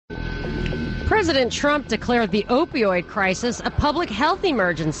President Trump declared the opioid crisis a public health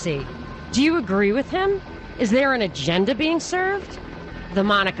emergency. Do you agree with him? Is there an agenda being served? The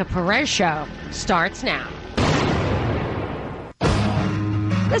Monica Perez Show starts now.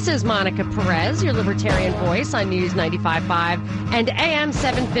 This is Monica Perez, your libertarian voice on News 95.5 and AM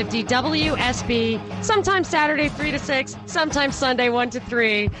 750 WSB, sometimes Saturday 3 to 6, sometimes Sunday 1 to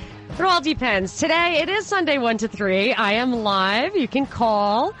 3. It all depends. Today, it is Sunday 1 to 3. I am live. You can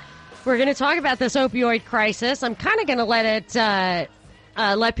call. We're going to talk about this opioid crisis. I'm kind of going to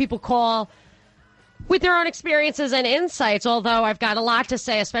let people call with their own experiences and insights, although I've got a lot to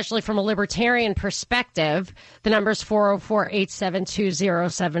say, especially from a libertarian perspective. The number's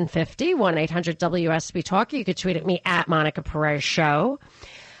 404-872-0750, 1-800-WSB-TALK. You could tweet at me at Monica Perez Show.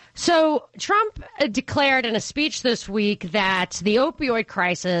 So Trump declared in a speech this week that the opioid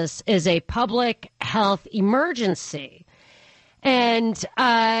crisis is a public health emergency. And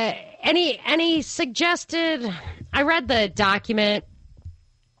any suggested, I read the document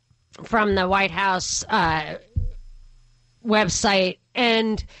from the White House website,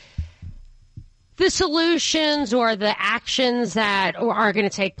 and the solutions or the actions that are going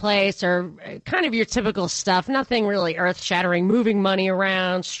to take place are kind of your typical stuff. Nothing really earth-shattering, moving money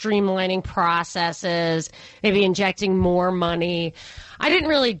around, streamlining processes, maybe injecting more money. I didn't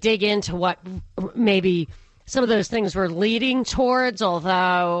really dig into what maybe some of those things were leading towards,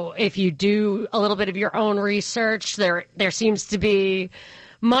 although if you do a little bit of your own research, there seems to be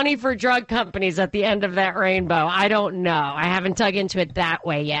money for drug companies at the end of that rainbow. I don't know. I haven't dug into it that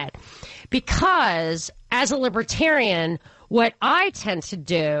way yet. Because as a libertarian, what I tend to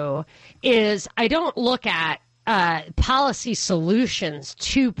do is I don't look at policy solutions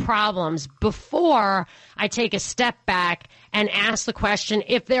to problems before I take a step back and ask the question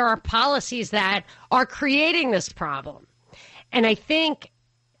if there are policies that are creating this problem. And I think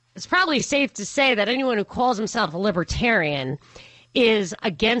it's probably safe to say that anyone who calls himself a libertarian is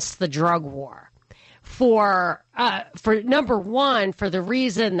against the drug war for number one, for the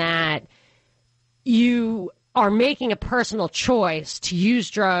reason that you are making a personal choice to use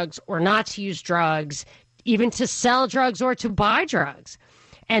drugs or not to use drugs, even to sell drugs or to buy drugs,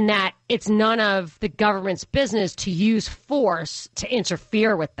 and that it's none of the government's business to use force to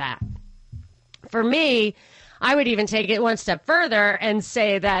interfere with that. For me, I would even take it one step further and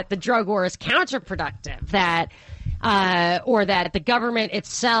say that the drug war is counterproductive, that or that the government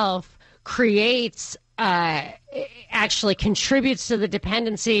itself creates, actually contributes to the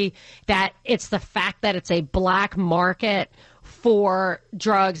dependency, that it's the fact that it's a black market for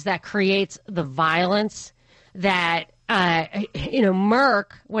drugs that creates the violence, that Merck,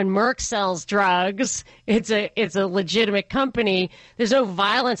 when Merck sells drugs, it's a legitimate company. There's no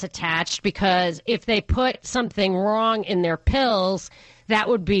violence attached, because if they put something wrong in their pills, that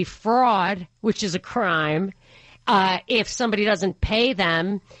would be fraud, which is a crime. If somebody doesn't pay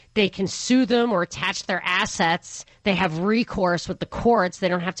them, they can sue them or attach their assets. They have recourse with the courts. They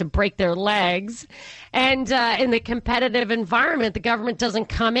don't have to break their legs. And in the competitive environment, the government doesn't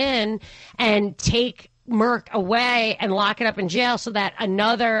come in and take Merck away and lock it up in jail so that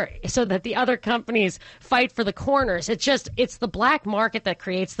the other companies fight for the corners. It's the black market that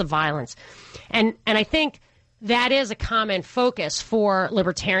creates the violence. And I think that is a common focus for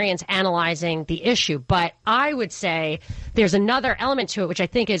libertarians analyzing the issue. But I would say there's another element to it which I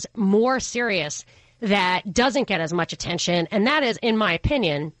think is more serious, that doesn't get as much attention, and that is, in my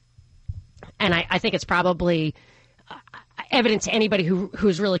opinion, and I think it's probably evident to anybody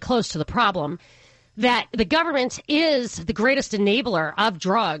who's really close to the problem, that the government is the greatest enabler of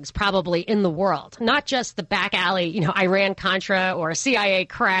drugs probably in the world. Not just the back alley, Iran-Contra or CIA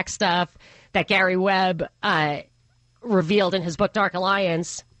crack stuff that Gary Webb revealed in his book Dark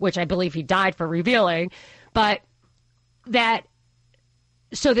Alliance, which I believe he died for revealing, but that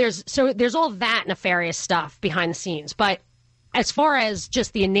there's all that nefarious stuff behind the scenes. But as far as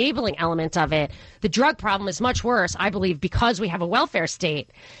just the enabling element of it, the drug problem is much worse, I believe, because we have a welfare state.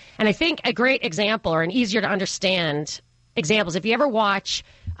 And I think a great example, or an easier to understand examples, if you ever watch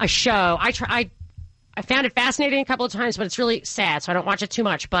a show, I found it fascinating a couple of times, but it's really sad, so I don't watch it too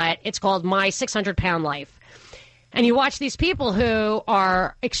much. But it's called My 600-Pound Life. And you watch these people who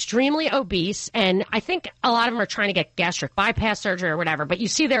are extremely obese, and I think a lot of them are trying to get gastric bypass surgery or whatever, but you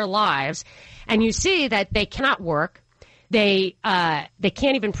see their lives, and you see that they cannot work. They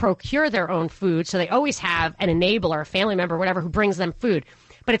can't even procure their own food, so they always have an enabler, a family member, whatever, who brings them food.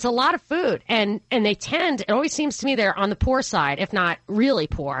 But it's a lot of food, and it always seems to me they're on the poor side, if not really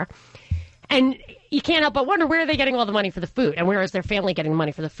poor. And you can't help but wonder, where are they getting all the money for the food? And where is their family getting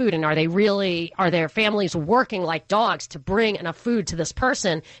money for the food? And are their families working like dogs to bring enough food to this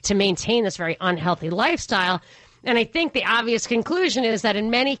person to maintain this very unhealthy lifestyle? And I think the obvious conclusion is that in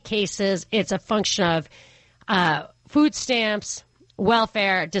many cases, it's a function of food stamps,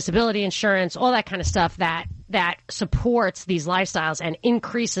 welfare, disability insurance, all that kind of stuff that supports these lifestyles and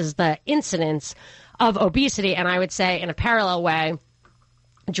increases the incidence of obesity. And I would say, in a parallel way,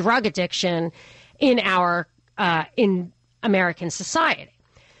 drug addiction in American society.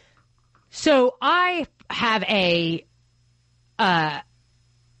 So I have a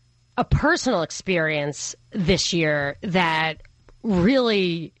personal experience this year that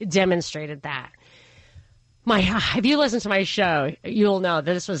really demonstrated that. If you listen to my show, you'll know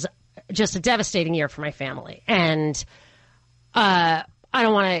that this was just a devastating year for my family. And I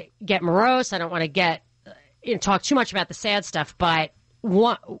don't want to get morose. I don't want to talk too much about the sad stuff, but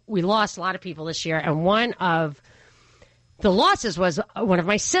we lost a lot of people this year. And one of the losses was one of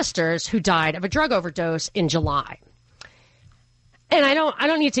my sisters who died of a drug overdose in July. And I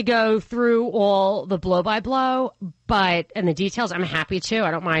don't need to go through all the blow by blow, and the details. I'm happy to.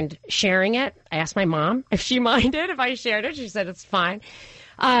 I don't mind sharing it. I asked my mom if she minded if I shared it. She said it's fine.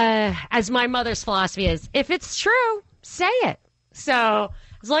 As my mother's philosophy is, if it's true, say it. So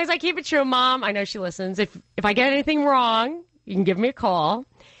as long as I keep it true, Mom, I know she listens. If I get anything wrong, you can give me a call.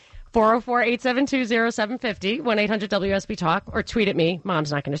 404-872-0750, 1-800-WSB-TALK, or tweet at me.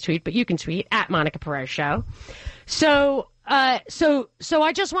 Mom's not going to tweet, but you can tweet at Monica Perez Show. So I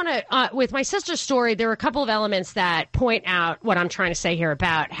just want to, with my sister's story, there are a couple of elements that point out what I'm trying to say here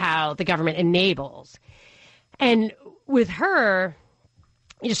about how the government enables. And with her,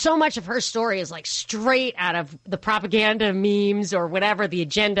 so much of her story is like straight out of the propaganda memes or whatever, the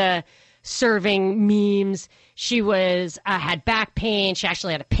agenda serving memes. She had back pain. She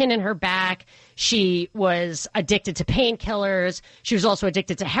actually had a pin in her back. She was addicted to painkillers. She was also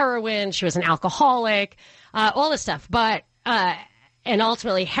addicted to heroin. She was an alcoholic, all this stuff. But, and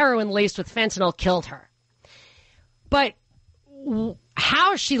ultimately heroin laced with fentanyl killed her. But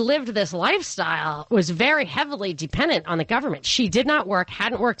how she lived this lifestyle was very heavily dependent on the government. She did not work,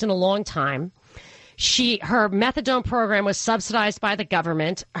 hadn't worked in a long time. Her methadone program was subsidized by the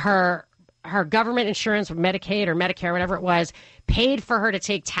government. Her government insurance, Medicaid or Medicare, whatever it was, paid for her to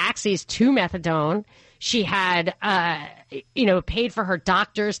take taxis to methadone. She had, paid for her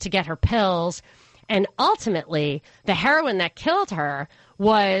doctors to get her pills. And ultimately, the heroin that killed her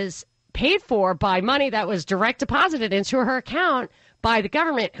was paid for by money that was direct deposited into her account by the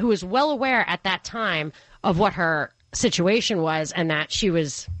government, who was well aware at that time of what her situation was and that she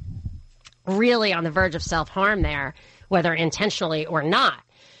was really on the verge of self-harm there, whether intentionally or not.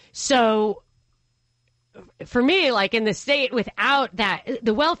 So for me, like in the state, without that,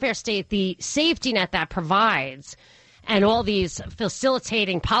 the welfare state, the safety net that provides and all these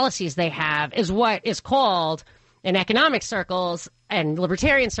facilitating policies they have is what is called in economic circles and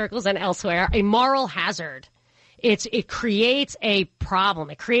libertarian circles and elsewhere a moral hazard. It creates a problem.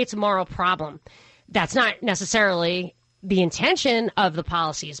 It creates a moral problem. That's not necessarily the intention of the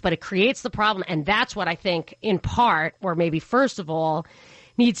policies, but it creates the problem. And that's what I think in part, or maybe first of all,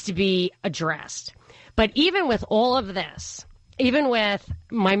 needs to be addressed. But even with all of this, even with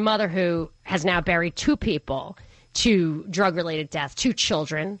my mother, who has now buried two people to drug-related death, two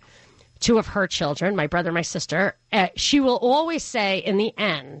children, two of her children, my brother and my sister, she will always say in the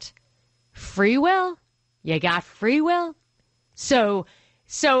end, free will? You got free will? So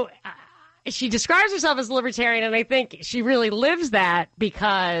she describes herself as libertarian, and I think she really lives that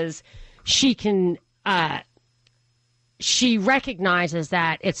because she recognizes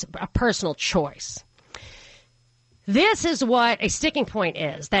that it's a personal choice. This is what a sticking point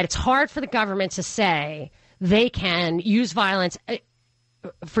is, that it's hard for the government to say they can use violence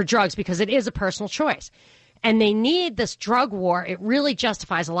for drugs because it is a personal choice. And they need this drug war. It really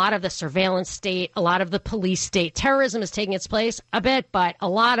justifies a lot of the surveillance state, a lot of the police state. Terrorism is taking its place a bit, but a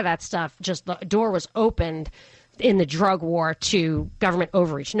lot of that stuff, just the door was opened in the drug war to government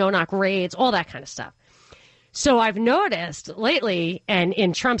overreach, no-knock raids, all that kind of stuff. So I've noticed lately, and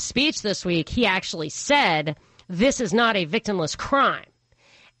in Trump's speech this week, he actually said, this is not a victimless crime.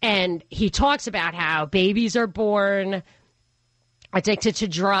 And he talks about how babies are born addicted to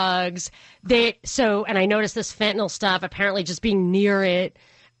drugs. And I noticed this fentanyl stuff, apparently just being near it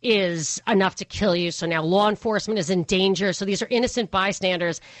is enough to kill you. So now law enforcement is in danger. So these are innocent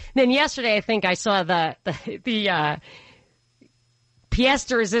bystanders. And then yesterday, I think I saw the pièce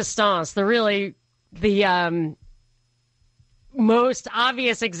de résistance, the most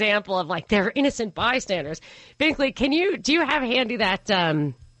obvious example of like they're innocent bystanders. Binkley, do you have handy that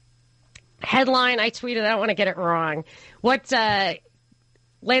headline I tweeted. I don't want to get it wrong. Lay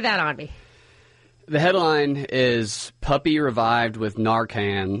that on me. The headline is Puppy Revived with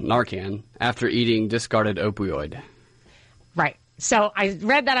Narcan after eating discarded opioid. Right. So I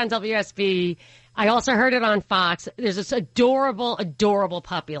read that on WSB. I also heard it on Fox. There's this adorable, adorable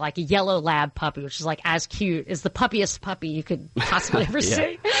puppy, like a yellow lab puppy, which is like as cute as the puppiest puppy you could possibly ever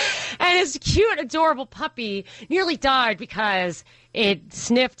see. And this cute, adorable puppy nearly died because it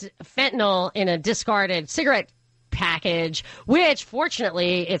sniffed fentanyl in a discarded cigarette package, which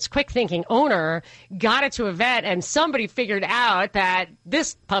fortunately its quick thinking owner got it to a vet, and somebody figured out that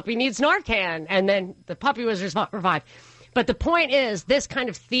this puppy needs Narcan, and then the puppy was revived. But the point is, this kind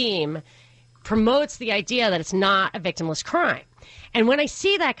of theme promotes the idea that it's not a victimless crime. And when I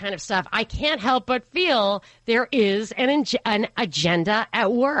see that kind of stuff, I can't help but feel there is an agenda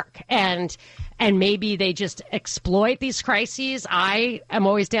at work. And maybe they just exploit these crises. I am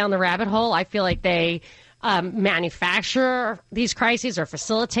always down the rabbit hole. I feel like they manufacture these crises or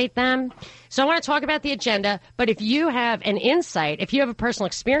facilitate them. So I want to talk about the agenda, but if you have an insight, if you have a personal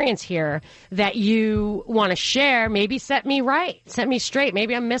experience here that you want to share, maybe set me right, set me straight.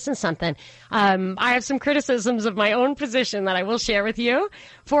 Maybe I'm missing something. I have some criticisms of my own position that I will share with you.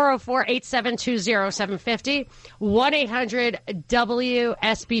 404-872-0750,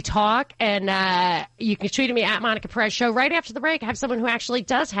 1-800-WSB-TALK, and you can tweet at me at Monica Perez Show. Right after the break, I have someone who actually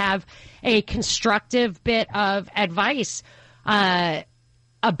does have a constructive bit of advice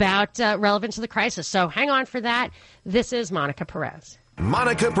about relevant to the crisis. So hang on for that. This is Monica Perez.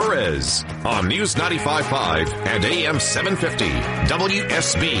 Monica Perez on News 95.5 and AM 750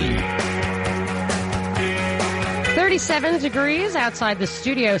 WSB. 37 degrees outside the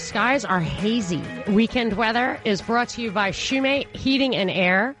studio. Skies are hazy. Weekend weather is brought to you by Shoemate Heating and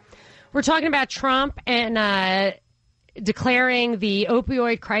Air. We're talking about Trump and declaring the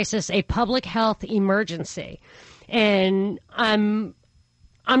opioid crisis a public health emergency. And I'm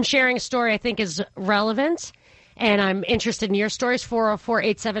sharing a story I think is relevant, and I'm interested in your stories.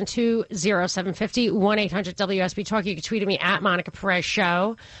 404-872-0750, 1-800-WSB-TALK. You can tweet at me at Monica Perez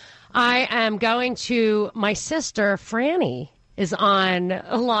Show. I am going to my sister, Franny, is on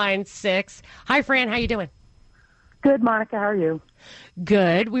line 6. Hi, Fran. How you doing? Good, Monica. How are you?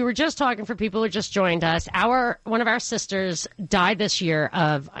 Good. We were just talking for people who just joined us. One of our sisters died this year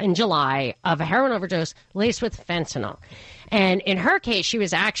in July of a heroin overdose laced with fentanyl. And in her case, she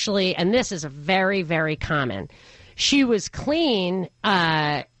was actually, and this is very, very common, she was clean.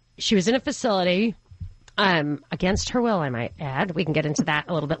 She was in a facility against her will, I might add. We can get into that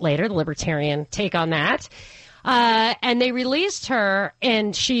a little bit later, the libertarian take on that. And they released her,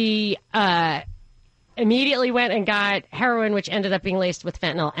 and she immediately went and got heroin, which ended up being laced with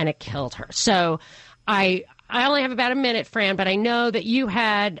fentanyl, and it killed her. So I only have about a minute, Fran, but I know that you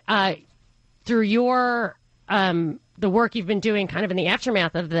had, through your the work you've been doing kind of in the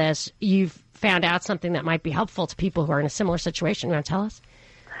aftermath of this, you've found out something that might be helpful to people who are in a similar situation. You want to tell us?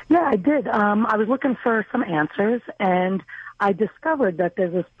 Yeah, I did. I was looking for some answers, and I discovered that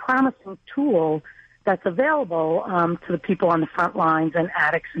there's this promising tool that's available to the people on the front lines and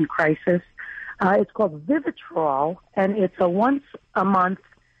addicts in crisis. It's called Vivitrol, and it's a once-a-month,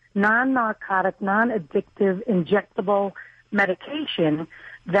 non-narcotic, non-addictive, injectable medication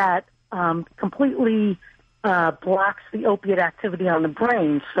that completely blocks the opiate activity on the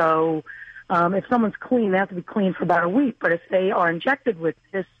brain. So if someone's clean, they have to be clean for about a week. But if they are injected with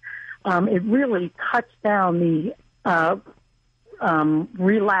this, it really cuts down the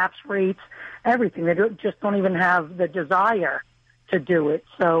relapse rates, everything. They just don't even have the desire to do it.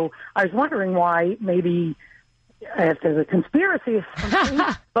 So I was wondering why, maybe if there's a conspiracy or something,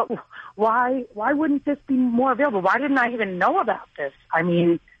 but why wouldn't this be more available? Why didn't I even know about this? I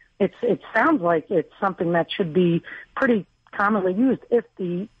mean, it sounds like it's something that should be pretty commonly used if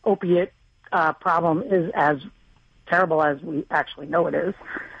the opiate problem is as terrible as we actually know it is.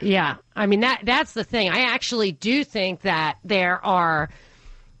 Yeah. I mean, that's the thing. I actually do think that there are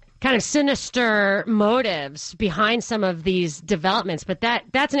kind of sinister motives behind some of these developments, but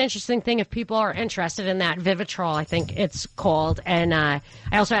that's an interesting thing if people are interested in that. Vivitrol, I think it's called. And I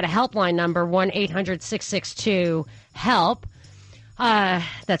also had a helpline number, 1-800-662-HELP.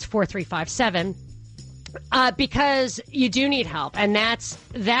 That's 4357. Because you do need help, and that's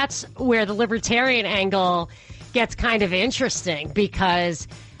where the libertarian angle gets kind of interesting, because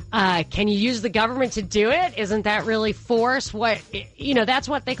can you use the government to do it? Isn't that really force? That's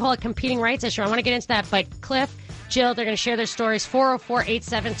what they call a competing rights issue. I want to get into that, but Cliff, Jill, they're going to share their stories.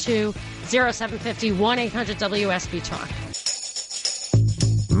 404-872-0750, 1-800-WSB-TALK.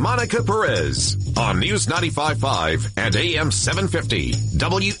 Monica Perez on News 95.5 and AM 750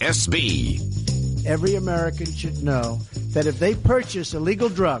 WSB. Every American should know that if they purchase illegal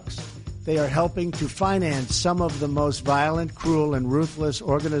drugs, they are helping to finance some of the most violent, cruel, and ruthless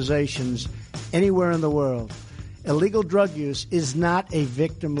organizations anywhere in the world. Illegal drug use is not a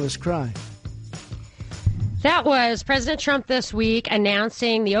victimless crime. That was President Trump this week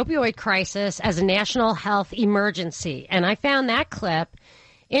announcing the opioid crisis as a national health emergency. And I found that clip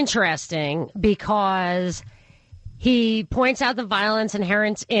interesting because he points out the violence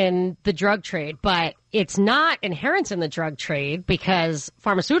inherent in the drug trade, but it's not inherent in the drug trade because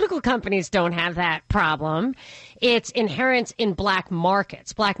pharmaceutical companies don't have that problem. It's inherent in black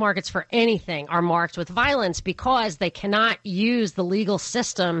markets. Black markets for anything are marked with violence because they cannot use the legal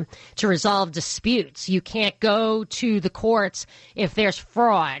system to resolve disputes. You can't go to the courts if there's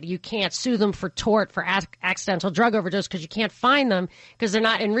fraud. You can't sue them for tort for accidental drug overdose because you can't find them because they're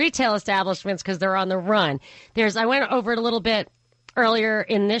not in retail establishments because they're on the run. I went over it a little bit earlier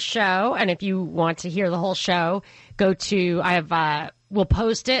in this show, and if you want to hear the whole show, go to, we'll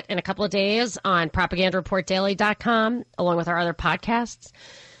post it in a couple of days on propagandareportdaily.com along with our other podcasts.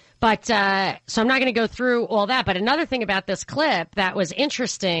 But, so I'm not going to go through all that. But another thing about this clip that was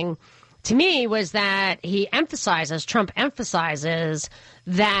interesting to me was that Trump emphasizes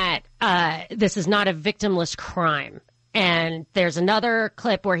that, this is not a victimless crime. And there's another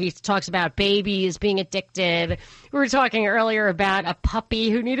clip where he talks about babies being addicted. We were talking earlier about a puppy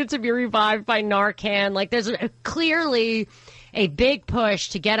who needed to be revived by Narcan. Like, there's clearly a big push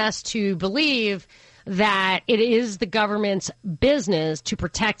to get us to believe that it is the government's business to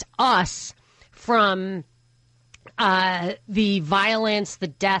protect us from the violence, the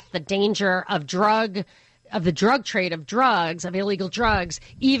death, the danger of the drug trade of drugs, of illegal drugs,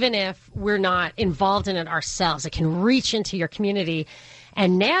 even if we're not involved in it ourselves. It can reach into your community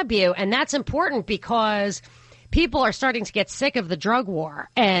and nab you. And that's important because people are starting to get sick of the drug war.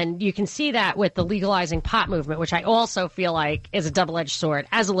 And you can see that with the legalizing pot movement, which I also feel like is a double-edged sword.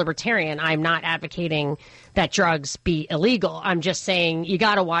 As a libertarian, I'm not advocating that drugs be illegal. I'm just saying you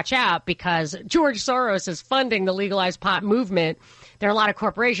got to watch out because George Soros is funding the legalized pot movement. There are a lot of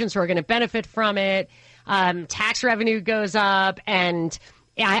corporations who are going to benefit from it. Tax revenue goes up, and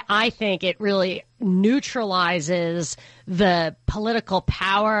I think it really neutralizes the political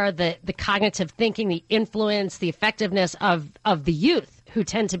power, the cognitive thinking, the influence, the effectiveness of the youth who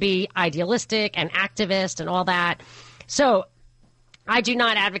tend to be idealistic and activist and all that. So I do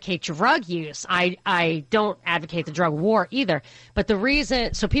not advocate drug use. I don't advocate the drug war either. But the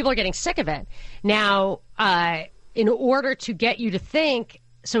reason, so people are getting sick of it. Now, in order to get you to think,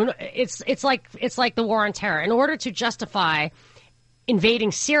 so it's like the war on terror. In order to justify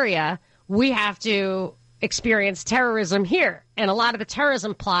invading Syria, we have to experience terrorism here. And a lot of the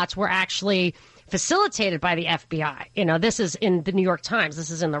terrorism plots were actually facilitated by the FBI. You know, this is in the New York Times. This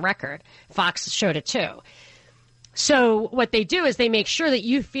is in the record. Fox showed it too. So what they do is they make sure that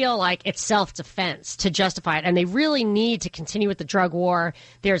you feel like it's self-defense to justify it. And they really need to continue with the drug war.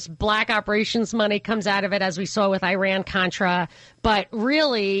 There's black operations money comes out of it, as we saw with Iran-Contra. But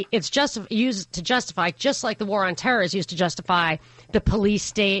really, it's just used to justify, just like the war on terror is used to justify the police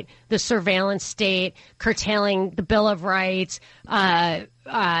state, the surveillance state, curtailing the Bill of Rights,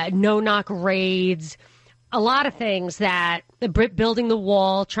 no-knock raids, a lot of things that building the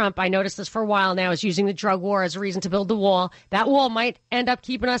wall. Trump, I noticed this for a while now, is using the drug war as a reason to build the wall. That wall might end up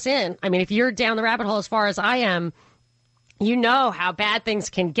keeping us in. I mean, if you're down the rabbit hole as far as I am, you know how bad things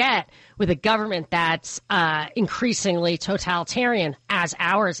can get with a government that's increasingly totalitarian, as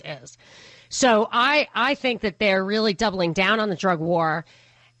ours is. So I think that they're really doubling down on the drug war,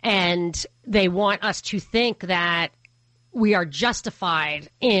 and they want us to think that we are justified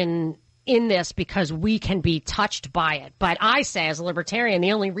in this because we can be touched by it. But I say, as a libertarian,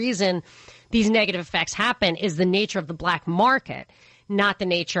 the only reason these negative effects happen is the nature of the black market, not the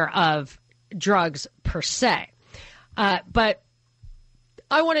nature of drugs per se. But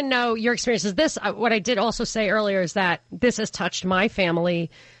I want to know your experiences. What I did also say earlier is that this has touched my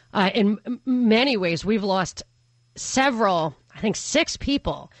family in many ways. We've lost several, I think 6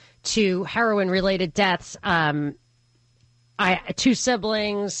 people to heroin-related deaths. I 2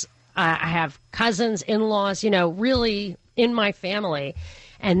 siblings. I have cousins, in-laws, really in my family.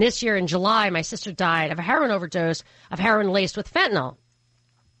 And this year in July, my sister died of a heroin overdose of heroin laced with fentanyl.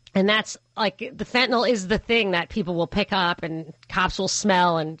 And that's like, the fentanyl is the thing that people will pick up and cops will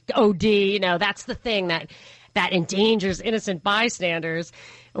smell and OD. That's the thing that endangers innocent bystanders.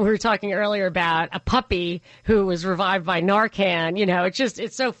 We were talking earlier about a puppy who was revived by Narcan.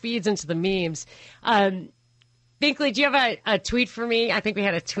 It so feeds into the memes. Binkley, do you have a tweet for me? I think we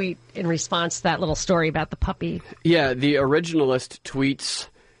had a tweet in response to that little story about the puppy. Yeah, the originalist tweets,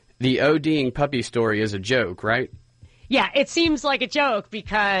 the ODing puppy story is a joke, right? Yeah, it seems like a joke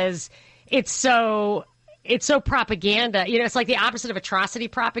because it's so propaganda. You know, it's like the opposite of atrocity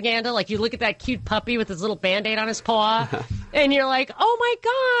propaganda. Like, you look at that cute puppy with his little Band-Aid on his paw, and you're like, oh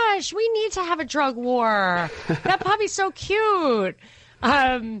my gosh, we need to have a drug war. That puppy's so cute.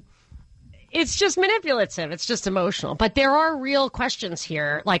 It's just manipulative. It's just emotional. But there are real questions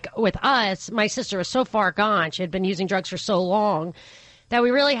here. Like with us, my sister was so far gone. She had been using drugs for so long that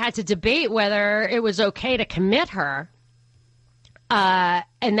we really had to debate whether it was okay to commit her.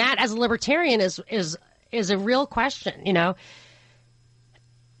 And that, as a libertarian, is a real question. You know,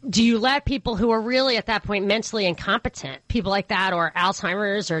 do you let people who are really at that point mentally incompetent, people like that, or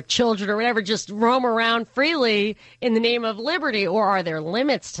Alzheimer's or children or whatever, just roam around freely in the name of liberty, or are there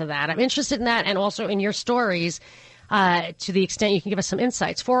limits to that? I'm interested in that, and also in your stories, to the extent you can give us some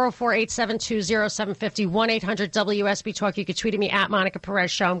insights. 404-872-0750, 1-800-WSB Talk. You can tweet at me at Monica Perez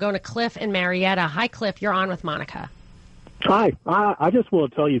Show. I'm going to Cliff in Marietta. Hi, Cliff. You're on with Monica. Hi. I just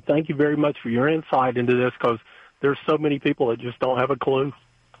want to tell you thank you very much for your insight into this, because there's so many people that just don't have a clue.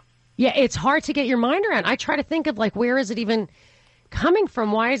 Yeah, it's hard to get your mind around. I try to think of, like, where is it even coming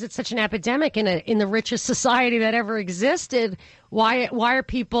from? Why is it such an epidemic in the richest society that ever existed? Why are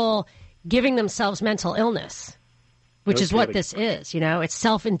people giving themselves mental illness, which is what this is? You know, it's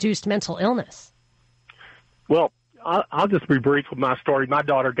self-induced mental illness. Well, I'll just be brief with my story. My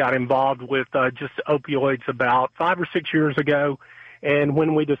daughter got involved with just opioids about 5 or 6 years ago, and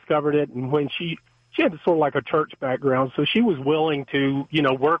when we discovered it, and when she had sort of like a church background, so she was willing to, you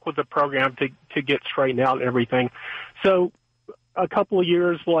know, work with the program to get straightened out and everything. So a couple of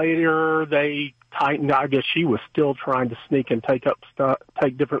years later, they tightened. I guess she was still trying to sneak and take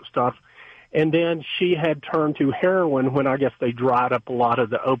different stuff. And then she had turned to heroin when I guess they dried up a lot of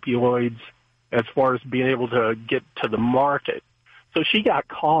the opioids as far as being able to get to the market. So she got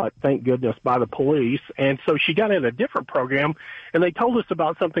caught, thank goodness, by the police, and so she got in a different program, and they told us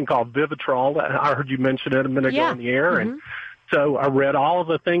about something called Vivitrol. I heard you mention it a minute ago on the air, and so I read all of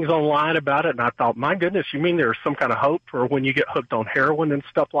the things online about it, and I thought, my goodness, you mean there's some kind of hope for when you get hooked on heroin and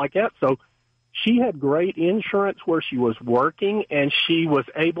stuff like that? So she had great insurance where she was working, and she was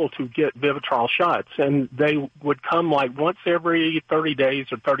able to get Vivitrol shots, and they would come like once every 30 days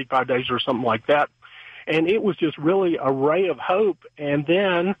or 35 days or something like that. And it was just really a ray of hope. And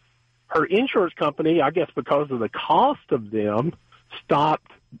then her insurance company, I guess because of the cost of them,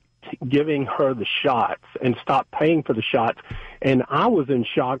 stopped giving her the shots and stopped paying for the shots. And I was in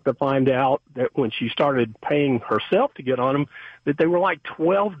shock to find out that when she started paying herself to get on them, that they were like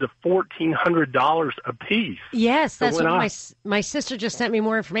 $1,200 to $1,400 a piece. Yes, that's what my sister just sent me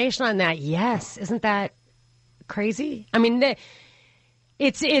more information on that. Yes, isn't that crazy? I mean,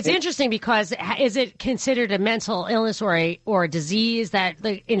 it's interesting because is it considered a mental illness or a disease that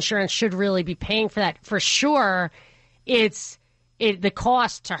the insurance should really be paying for that? For sure, the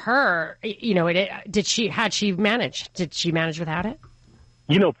cost to her. You know, had she managed? Did she manage without it?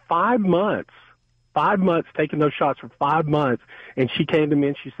 You know, 5 months. 5 months, taking those shots for 5 months, and she came to me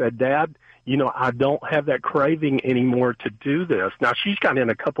and she said, "Dad, you know, I don't have that craving anymore to do this." Now, she's got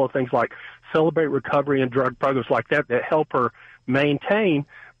in a couple of things like Celebrate Recovery and drug programs like that help her maintain,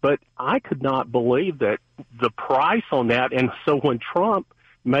 but I could not believe that the price on that. And so when Trump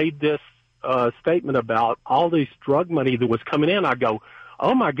made this statement about all this drug money that was coming in, I go,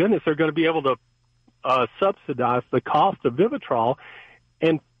 oh my goodness, they're going to be able to subsidize the cost of Vivitrol.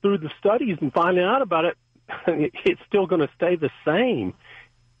 And through the studies and finding out about it, it's still going to stay the same.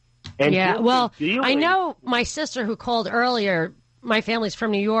 And yeah, well, I know my sister who called earlier, my family's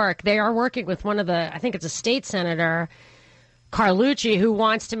from New York. They are working with one of I think it's a state senator, Carlucci, who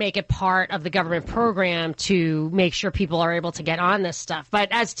wants to make it part of the government program to make sure people are able to get on this stuff. But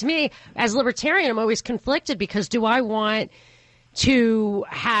as to me, as a libertarian, I'm always conflicted because do I want to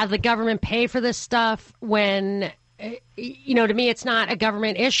have the government pay for this stuff when, you know, to me it's not a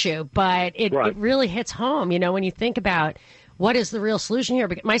government issue, but it really hits home, you know, when you think about what is the real solution here.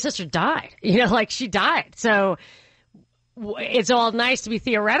 Because my sister died, you know, like she died. So it's all nice to be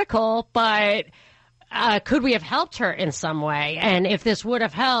theoretical, but could we have helped her in some way? And if this would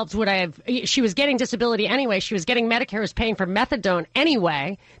have helped, she was getting disability anyway. She was getting Medicare, was paying for methadone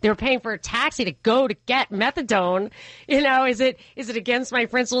anyway. They were paying for a taxi to go to get methadone. You know, is it against my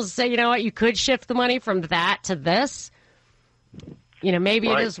principles to say, you know what, you could shift the money from that to this? You know, maybe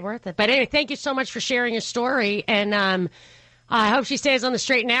it is worth it. But anyway, thank you so much for sharing your story. And I hope she stays on the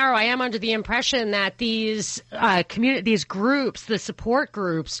straight and narrow. I am under the impression that these these groups, the support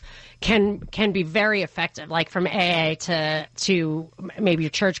groups, can be very effective, like from AA to maybe your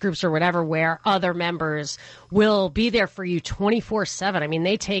church groups or whatever, where other members will be there for you 24/7. I mean,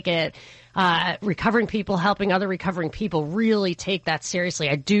 they take it. Recovering people, helping other recovering people, really take that seriously.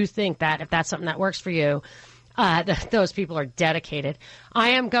 I do think that if that's something that works for you, those people are dedicated. I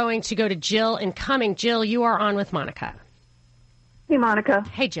am going to go to Jill in Cumming. Jill, you are on with Monica. Hey, Monica.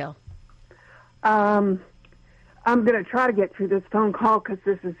 Hey, Jill. I'm going to try to get through this phone call because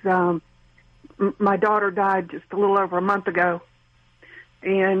this is my daughter died just a little over a month ago,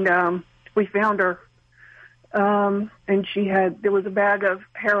 and we found her, and there was a bag of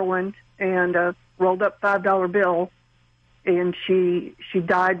heroin and a rolled up $5 bill, and she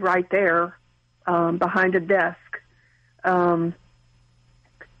died right there behind a desk, and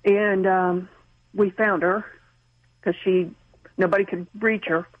we found her because nobody could reach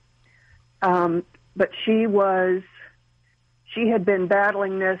her. But she had been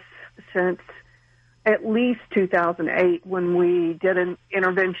battling this since at least 2008 when we did an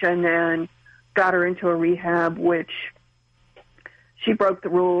intervention and got her into a rehab, which she broke the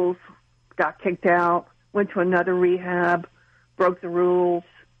rules, got kicked out, went to another rehab, broke the rules,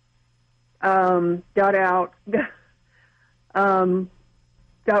 got out,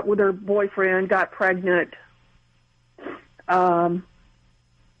 got with her boyfriend, got pregnant.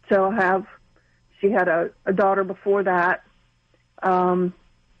 She had a daughter before that.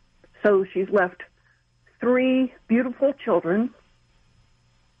 So she's left 3 beautiful children.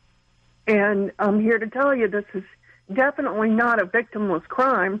 And I'm here to tell you this is definitely not a victimless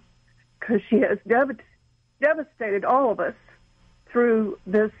crime because she has devastated all of us through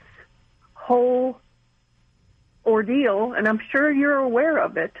this whole ordeal. And I'm sure you're aware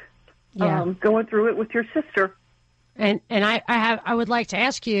of it, going through it with your sister. And I would like to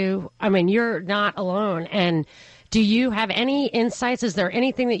ask you, I mean, you're not alone. And do you have any insights? Is there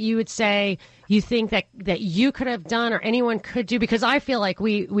anything that you would say you think that you could have done or anyone could do? Because I feel like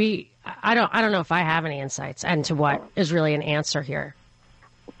I don't know if I have any insights into what is really an answer here.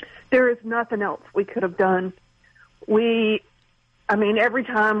 There is nothing else we could have done. Every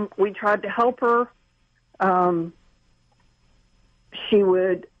time we tried to help her, she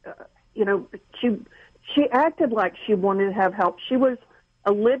would, she acted like she wanted to have help. She was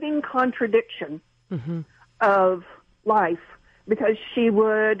a living contradiction of life because she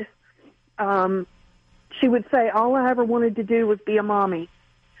would say, all I ever wanted to do was be a mommy,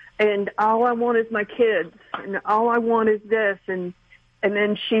 and all I want is my kids, and all I want is this, and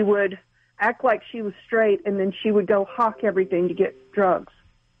then she would act like she was straight, and then she would go hawk everything to get drugs.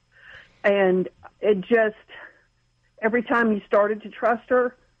 And it just, every time you started to trust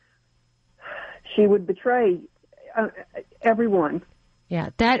her, she would betray everyone.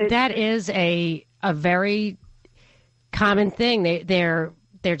 Yeah, that is a very common thing. They're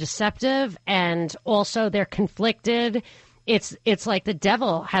deceptive, and also they're conflicted. It's like the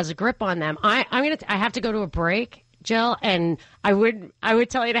devil has a grip on them. I have to go to a break, Jill, and I would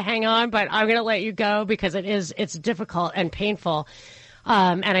tell you to hang on, but I'm going to let you go because it's difficult and painful.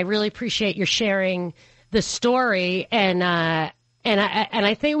 And I really appreciate your sharing the story, and I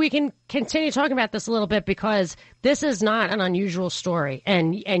think we can continue talking about this a little bit because this is not an unusual story.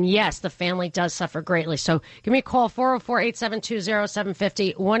 And yes, the family does suffer greatly. So give me a call,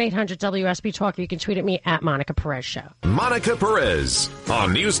 404-872-0750, 1-800-WSB Talk. You can tweet at me at Monica Perez Show. Monica Perez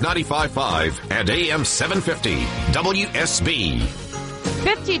on News 95.5 and AM 750 WSB.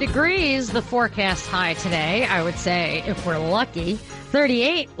 50 degrees, the forecast high today, I would say, if we're lucky.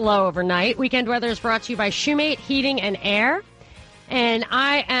 38 low overnight. Weekend weather is brought to you by Shoemate Heating and Air. And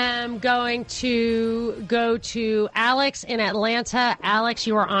I am going to go to Alex in Atlanta. Alex,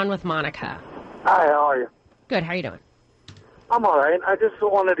 you are on with Monica. Hi, how are you? Good. How are you doing? I'm all right. I just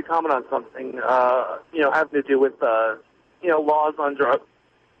wanted to comment on something, having to do with, laws on drugs.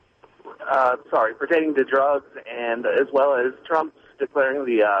 Pertaining to drugs, and as well as Trump's declaring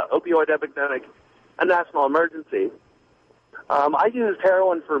the opioid epidemic a national emergency. I used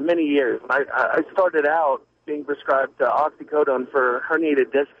heroin for many years. I started out being prescribed oxycodone for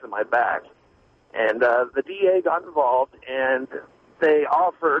herniated discs in my back. And the DA got involved, and they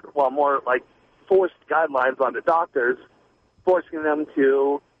offered, more like forced guidelines on the doctors, forcing them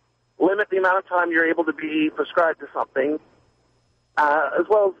to limit the amount of time you're able to be prescribed to something, as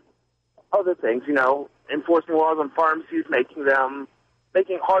well as other things, enforcing laws on pharmacies, making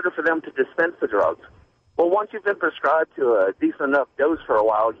it harder for them to dispense the drugs. Well, once you've been prescribed to a decent enough dose for a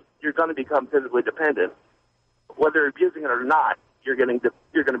while, you're going to become physically dependent. Whether you're abusing it or not, you're going to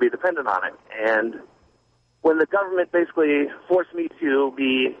be dependent on it. And when the government basically forced me to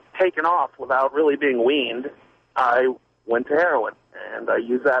be taken off without really being weaned, I went to heroin, and I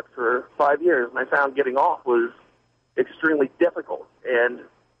used that for 5 years, and I found getting off was extremely difficult. And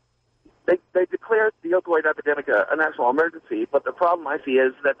they declared the opioid epidemic a national emergency, but the problem I see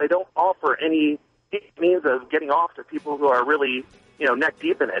is that they don't offer any means of getting off to people who are really, neck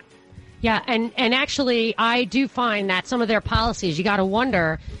deep in it. Yeah, and actually, I do find that some of their policies, you got to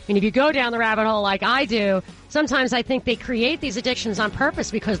wonder, if you go down the rabbit hole like I do, sometimes I think they create these addictions on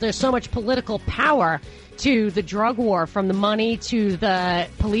purpose because there's so much political power to the drug war, from the money to the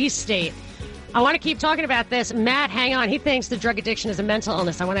police state. I want to keep talking about this. Matt, hang on. He thinks the drug addiction is a mental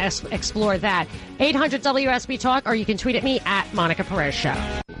illness. I want to explore that. 800 WSB Talk, or you can tweet at me at Monica Perez Show.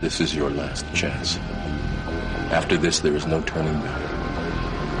 This is your last chance. After this, there is no turning back.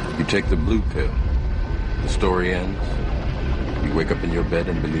 You take the blue pill. The story ends. You wake up in your bed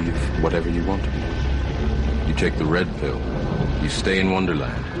and believe whatever you want to be. You take the red pill. You stay in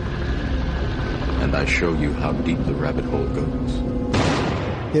Wonderland. And I show you how deep the rabbit hole goes.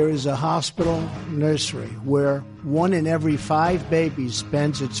 There is a hospital nursery where 1 in every 5 babies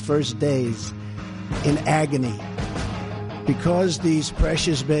spends its first days in agony. Because these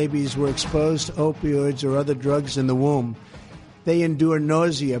precious babies were exposed to opioids or other drugs in the womb, they endure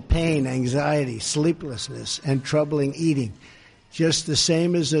nausea, pain, anxiety, sleeplessness, and troubling eating, just the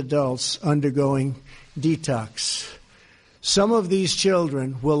same as adults undergoing detox. Some of these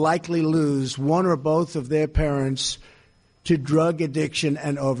children will likely lose one or both of their parents to drug addiction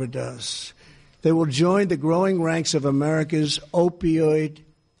and overdose. They will join the growing ranks of America's opioid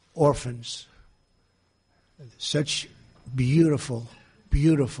orphans. Such beautiful,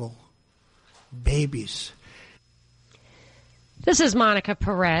 beautiful babies. This is Monica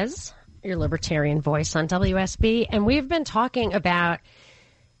Perez, your libertarian voice on WSB, and we've been talking about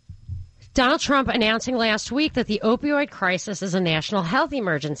Donald Trump announcing last week that the opioid crisis is a national health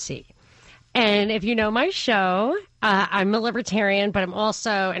emergency. And if you know my show, I'm a libertarian, but I'm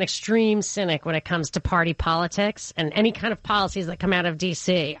also an extreme cynic when it comes to party politics and any kind of policies that come out of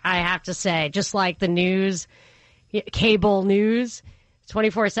D.C. I have to say, just like the news, cable news,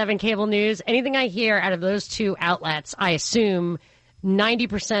 24/7 cable news, anything I hear out of those two outlets, I assume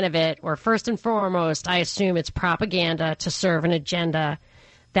 90% of it, or first and foremost, I assume it's propaganda to serve an agenda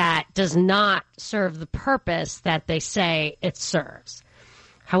that does not serve the purpose that they say it serves.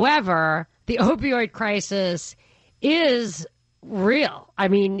 However, the opioid crisis is real. I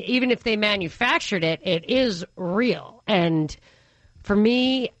mean, even if they manufactured it, it is real. And for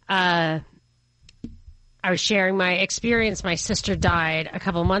me, I was sharing my experience. My sister died a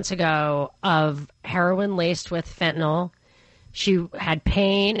couple months ago of heroin laced with fentanyl. She had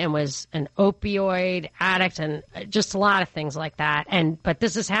pain and was an opioid addict and just a lot of things like that. But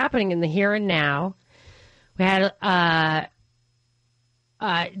this is happening in the here and now. We had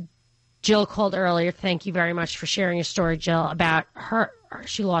Jill called earlier. Thank you very much for sharing your story, Jill, about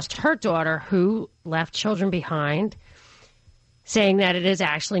she lost her daughter who left children behind, saying that it is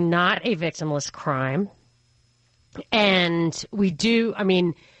actually not a victimless crime. And we do,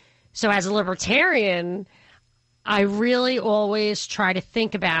 so as a libertarian, I really always try to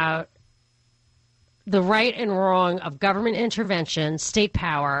think about the right and wrong of government intervention, state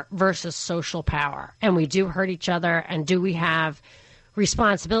power versus social power. And we do hurt each other. And do we have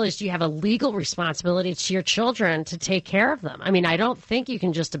responsibilities? Do you have a legal responsibility to your children to take care of them? I don't think you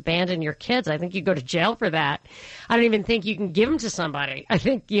can just abandon your kids. I think you go to jail for that. I don't even think you can give them to somebody. I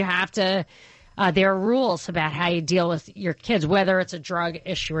think you have to, there are rules about how you deal with your kids, whether it's a drug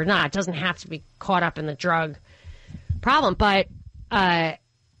issue or not. It doesn't have to be caught up in the drug problem. But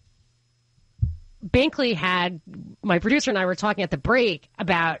Binkley had, my producer and I were talking at the break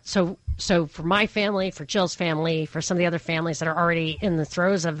about, so for my family, for Jill's family, for some of the other families that are already in the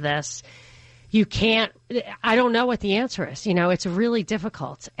throes of this, you can't, I don't know what the answer is. It's really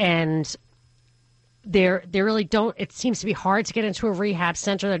difficult. And they really don't, it seems to be hard to get into a rehab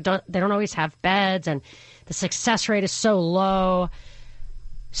center. They don't always have beds, and the success rate is so low.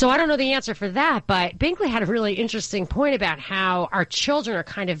 So I don't know the answer for that, but Binkley had a really interesting point about how our children are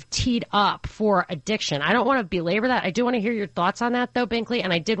kind of teed up for addiction. I don't want to belabor that. I do want to hear your thoughts on that, though, Binkley,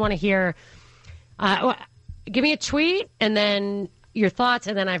 and I did want to hear, give me a tweet and then your thoughts,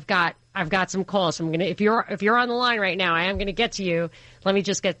 and then I've got some calls. So I'm gonna, if you're on the line right now, I am going to get to you. Let me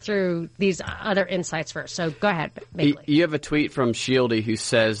just get through these other insights first. So go ahead, Binkley. You have a tweet from Shieldy who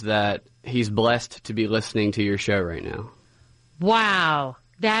says that he's blessed to be listening to your show right now. Wow.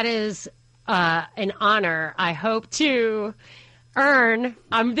 That is an honor. I hope to earn.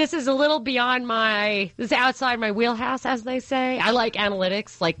 This is a little beyond this is outside my wheelhouse, as they say. I like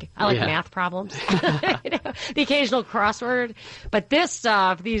analytics, I like math problems, the occasional crossword. But this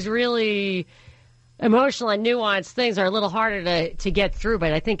stuff, these really emotional and nuanced things are a little harder to get through.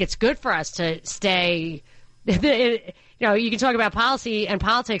 But I think it's good for us to stay. You can talk about policy and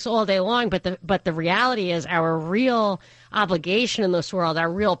politics all day long, but the reality is our real obligation in this world, our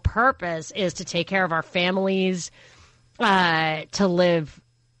real purpose is to take care of our families, to live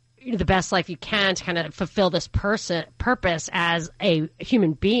the best life you can, to kind of fulfill this purpose as a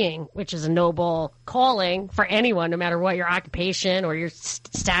human being, which is a noble calling for anyone, no matter what your occupation or your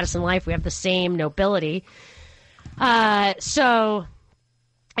status in life. We have the same nobility. So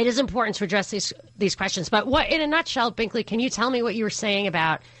it is important to address these questions. But in a nutshell, Binkley, can you tell me what you were saying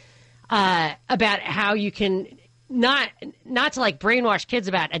about how you can not to brainwash kids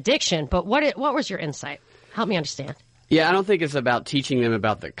about addiction, but what was your insight? Help me understand. Yeah, I don't think it's about teaching them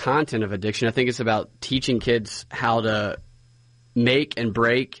about the content of addiction. I think it's about teaching kids how to make and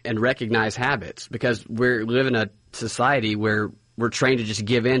break and recognize habits, because we live in a society where we're trained to just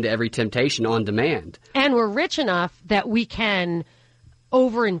give in to every temptation on demand. And we're rich enough that we can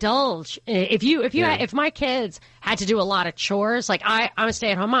overindulge. If my kids had to do a lot of chores, I'm a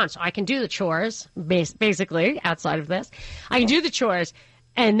stay-at-home mom, so I can do the chores, basically, outside of this. I can do the chores.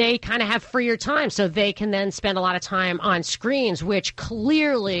 And they kind of have freer time, so they can then spend a lot of time on screens, which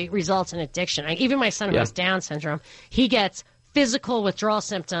clearly results in addiction. Even my son who has Down syndrome, he gets physical withdrawal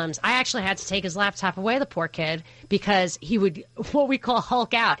symptoms. I actually had to take his laptop away, the poor kid, because he would, what we call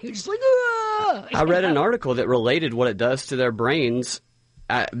Hulk out. He was just I read an article that related what it does to their brains,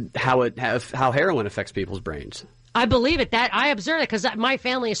 how heroin affects people's brains. I believe it. That I observe it because my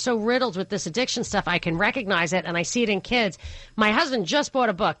family is so riddled with this addiction stuff. I can recognize it, and I see it in kids. My husband just bought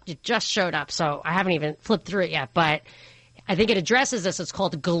a book. It just showed up, so I haven't even flipped through it yet. But I think it addresses this. It's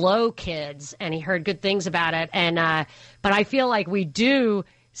called Glow Kids, and he heard good things about it. And but I feel like we do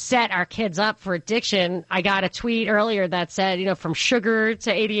set our kids up for addiction. I got a tweet earlier that said, from sugar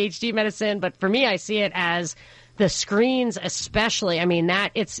to ADHD medicine. But for me, I see it as the screens, especially.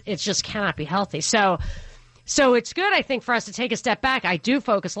 That it's just cannot be healthy. So it's good, I think, for us to take a step back. I do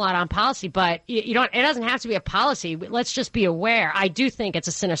focus a lot on policy, but it doesn't have to be a policy. Let's just be aware. I do think it's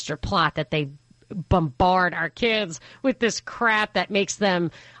a sinister plot that they bombard our kids with this crap that makes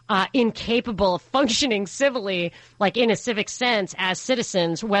them incapable of functioning civilly, in a civic sense, as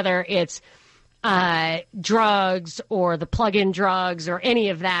citizens, whether it's drugs or the plug-in drugs or any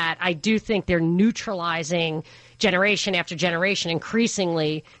of that. I do think they're neutralizing generation after generation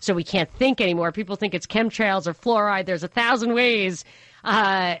increasingly, so we can't think anymore. People think it's chemtrails or fluoride. There's 1,000 ways,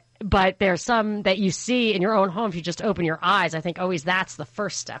 but there's some that you see in your own home if you just open your eyes. I think always that's the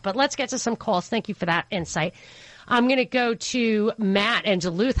first step. But let's get to some calls. Thank you for that insight. I'm going to go to Matt in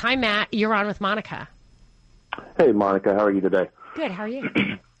Duluth. Hi, Matt. You're on with Monica. Hey, Monica. How are you today? Good. How are you?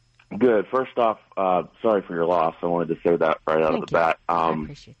 Good. First off, sorry for your loss. I wanted to say that right out of the bat. I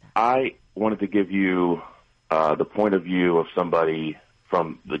appreciate that. I wanted to give you the point of view of somebody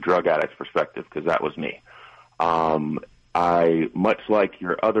from the drug addict's perspective, because that was me. I, much like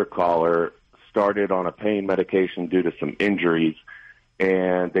your other caller, started on a pain medication due to some injuries,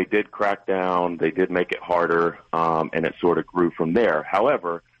 and they did crack down. They did make it harder, and it sort of grew from there.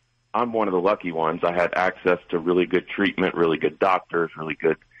 However, I'm one of the lucky ones. I had access to really good treatment, really good doctors, really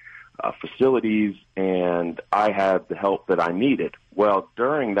good facilities, and I had the help that I needed. Well,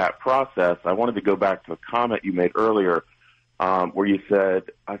 during that process, I wanted to go back to a comment you made earlier where you said,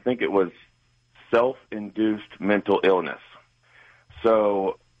 I think it was self-induced mental illness.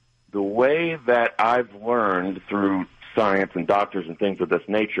 So the way that I've learned through science and doctors and things of this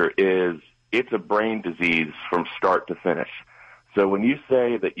nature is it's a brain disease from start to finish. So when you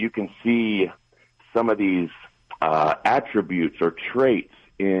say that you can see some of these attributes or traits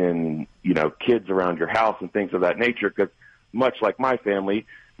in, kids around your house and things of that nature, because much like my family,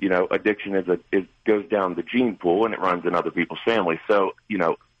 addiction goes down the gene pool and it runs in other people's families. So,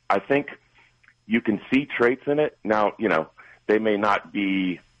 I think you can see traits in it. Now, they may not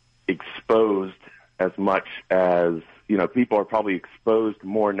be exposed as much as, people are probably exposed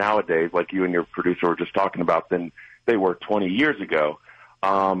more nowadays, like you and your producer were just talking about, than they were 20 years ago.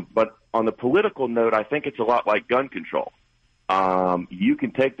 But on the political note, I think it's a lot like gun control. You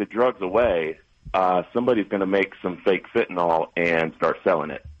can take the drugs away. Somebody's going to make some fake fentanyl and start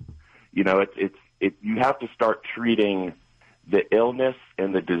selling it. You have to start treating the illness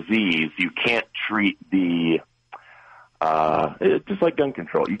and the disease. You can't treat it's just like gun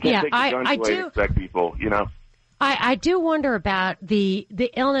control. You can't take the guns away and expect people, I do wonder about the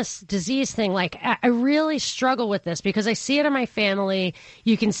illness disease thing. Like, I really struggle with this because I see it in my family.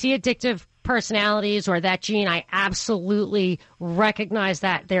 You can see addictive personalities or that gene. I absolutely recognize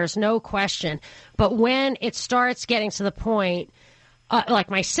that. There's no question. But when it starts getting to the point, like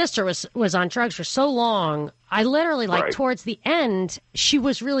my sister was on drugs for so long, I literally, like, Right. towards the end, she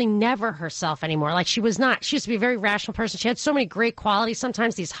was really never herself anymore. Like, she was not. She used to be a very rational person. She had so many great qualities.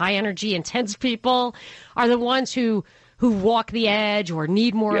 Sometimes these high energy, intense people are the ones who walk the edge or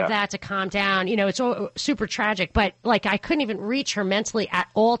need more of that to calm down. You know, it's super tragic. But, like, I couldn't even reach her mentally at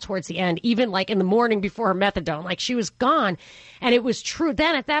all towards the end, even, like, in the morning before her methadone. Like, she was gone. And it was true.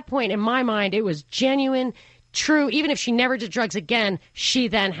 Then at that point, in my mind, it was genuine, true. Even if she never did drugs again, she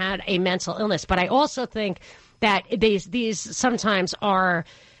then had a mental illness. But I also think that these sometimes are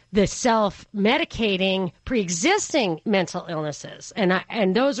the self-medicating pre-existing mental illnesses,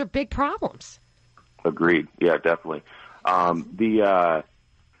 and those are big problems. Agreed. Yeah, definitely. So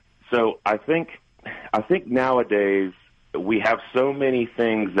I think nowadays we have so many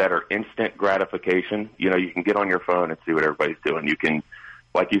things that are instant gratification. You know, you can get on your phone and see what everybody's doing. You can,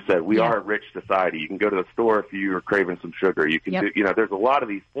 like you said, we are a rich society. You can go to the store if you are craving some sugar. You can do, you know, there's a lot of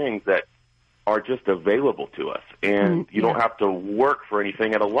these things that are just available to us, and you don't have to work for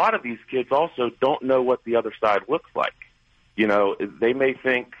anything. And a lot of these kids also don't know what the other side looks like. You know, they may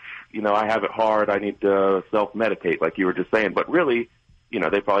think, you know, I have it hard, I need to self-medicate, like you were just saying. But really, you know,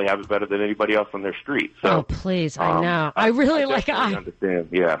 they probably have it better than anybody else on their street. So, oh, please, I know. I really I understand,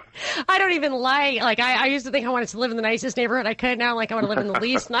 yeah. I don't even like I used to think I wanted to live in the nicest neighborhood I could. Now I'm like, I want to live in the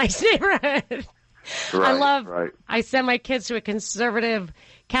least nice neighborhood. I send my kids to a conservative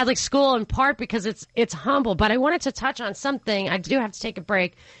Catholic school in part because it's humble. But I wanted to touch on something. I do have to take a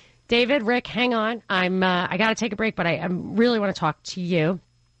break. David, Rick, hang on. I got to take a break, but I really want to talk to you.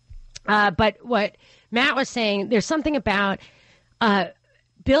 But what Matt was saying, there's something about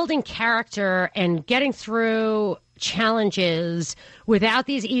building character and getting through challenges without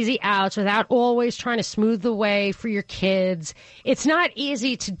these easy outs, without always trying to smooth the way for your kids. It's not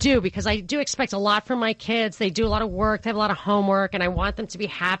easy to do because I do expect a lot from my kids. They do a lot of work. They have a lot of homework, and I want them to be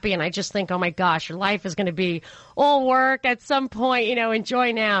happy. And I just think, oh, my gosh, your life is going to be all work at some point. You know,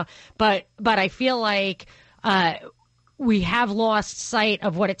 enjoy now. But I feel like we have lost sight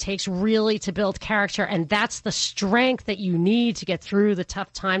of what it takes really to build character, and that's the strength that you need to get through the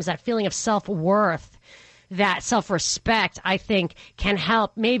tough times, that feeling of self-worth, that self-respect, I think, can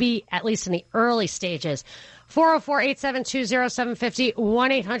help, maybe at least in the early stages. 404-872-0750,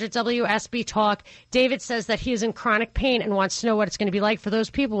 1-800-WSB-TALK. David says that he is in chronic pain and wants to know what it's going to be like for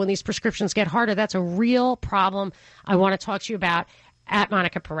those people when these prescriptions get harder. That's a real problem I want to talk to you about at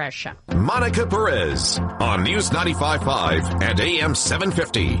Monica Perez Show. Monica Perez on News 95.5 and AM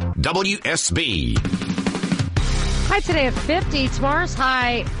 750 WSB. High today at 50. Tomorrow's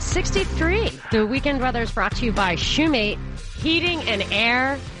high 63. The weekend weather is brought to you by Shoemate Heating and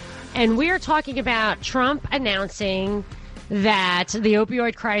Air. And we are talking about Trump announcing that the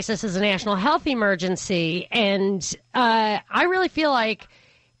opioid crisis is a national health emergency. And I really feel like,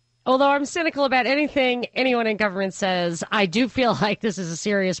 although I'm cynical about anything anyone in government says, I do feel like this is a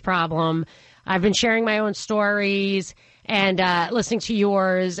serious problem. I've been sharing my own stories and listening to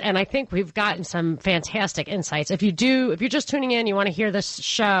yours, and I think we've gotten some fantastic insights. If you're just tuning in, you want to hear this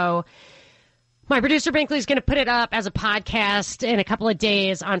show, my producer Binkley is going to put it up as a podcast in a couple of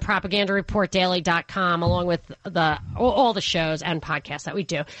days on propagandareportdaily.com, along with all the shows and podcasts that we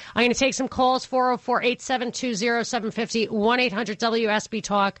do. I'm going to take some calls, 404-872-0750,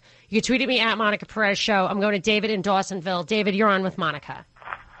 1-800-WSB-TALK. You can tweet at me at Monica Perez Show. I'm going to David in Dawsonville. David, you're on with Monica.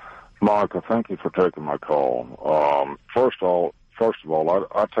 Monica, thank you for taking my call. First of all,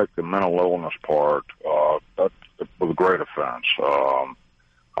 I take the mental illness part with a great offense.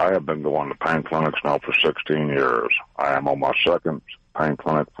 I have been going to pain clinics now for 16 years. I am on my second pain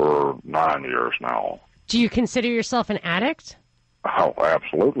clinic for 9 years now. Do you consider yourself an addict? Oh,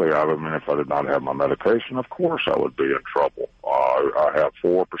 absolutely. I mean, if I did not have my medication, of course I would be in trouble. I have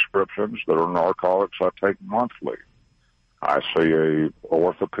 4 prescriptions that are narcotics I take monthly. I see a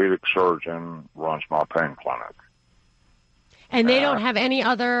orthopedic surgeon runs my pain clinic. And they don't have any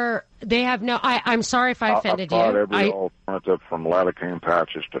other, they have no, I'm sorry if I offended you. I've tried every alternative from lidocaine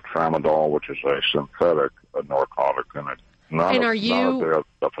patches to tramadol, which is a synthetic narcotic, and none of the other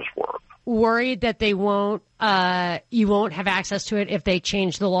stuff has worked. Worried that they won't, you won't have access to it if they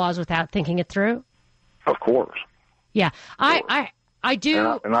change the laws without thinking it through? Of course. Yeah. I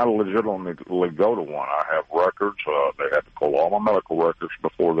do. And I legitimately go to one. I have records. They had to pull all my medical records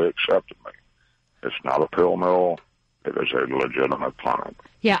before they accepted me. It's not a pill mill. It is a legitimate clinic.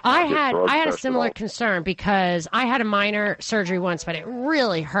 Yeah, I had a similar concern because I had a minor surgery once, but it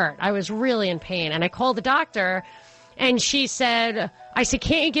really hurt. I was really in pain, and I called the doctor, and I said,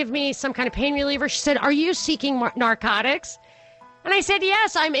 can't you give me some kind of pain reliever? She said, are you seeking narcotics? And I said,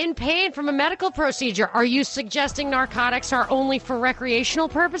 yes, I'm in pain from a medical procedure. Are you suggesting narcotics are only for recreational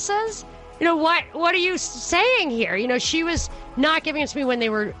purposes? What are you saying here? She was not giving it to me when they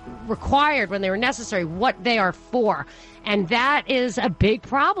were required, when they were necessary, what they are for. And that is a big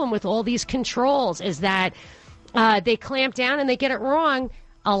problem with all these controls, is that they clamp down and they get it wrong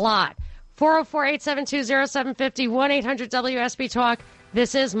a lot. 404-872-0750, 1-800-WSB-TALK.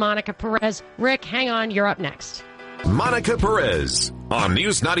 This is Monica Perez. Rick, hang on. You're up next. Monica Perez on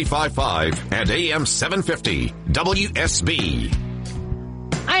News 95.5 and AM 750 WSB.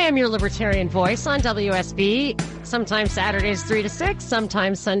 I am your libertarian voice on WSB. Sometimes Saturdays 3 to 6,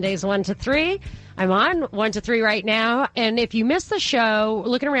 sometimes Sundays 1 to 3. I'm on 1 to 3 right now. And if you missed the show,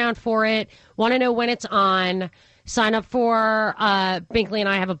 looking around for it, want to know when it's on, sign up for Binkley and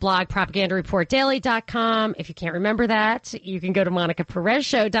I have a blog, propagandareportdaily.com. If you can't remember that, you can go to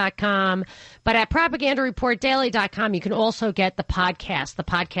monicaperezshow.com. But at propagandareportdaily.com, you can also get the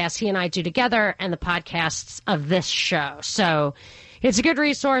podcasts he and I do together and the podcasts of this show. So it's a good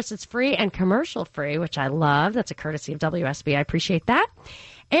resource. It's free and commercial free, which I love. That's a courtesy of WSB. I appreciate that.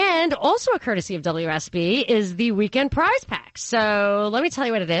 And also a courtesy of WSB is the weekend prize pack. So let me tell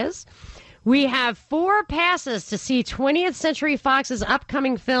you what it is. We have 4 passes to see 20th Century Fox's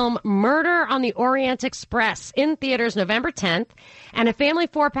upcoming film Murder on the Orient Express in theaters November 10th, and a family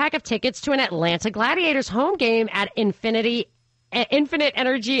 4-pack of tickets to an Atlanta Gladiators home game at Infinite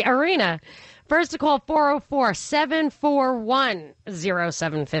Energy Arena. First to call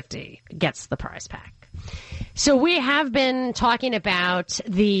 404-741-0750 gets the prize pack. So we have been talking about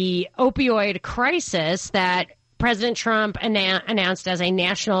the opioid crisis that President Trump announced as a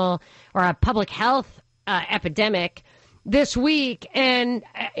national or a public health epidemic this week, and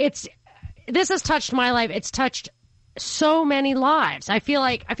this has touched my life. It's touched so many lives. I feel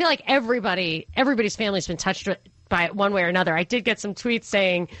like everybody's family's been touched by it one way or another. I did get some tweets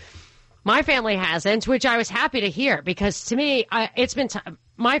saying my family hasn't, which I was happy to hear, because to me,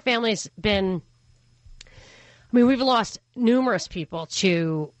 my family's been. I mean, we've lost numerous people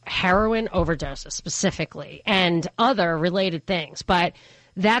to heroin overdoses specifically and other related things. But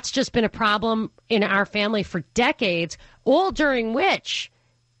that's just been a problem in our family for decades, all during which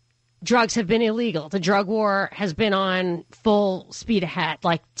drugs have been illegal. The drug war has been on full speed ahead.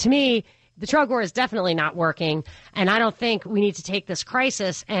 Like, to me, the drug war is definitely not working. And I don't think we need to take this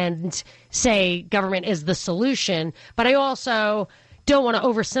crisis and say government is the solution. But I also don't want to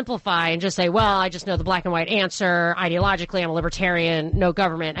oversimplify and just say, well, I just know the black and white answer. Ideologically, I'm a libertarian, no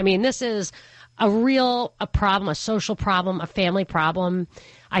government. I mean, this is a problem, a social problem, a family problem.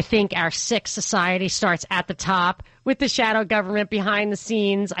 I think our sick society starts at the top with the shadow government behind the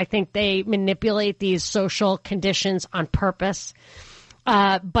scenes. I think they manipulate these social conditions on purpose.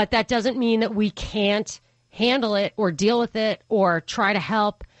 But that doesn't mean that we can't handle it or deal with it or try to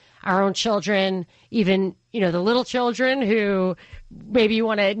help our own children, even, the little children who maybe you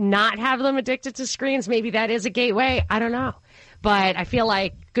want to not have them addicted to screens. Maybe that is a gateway. I don't know. But I feel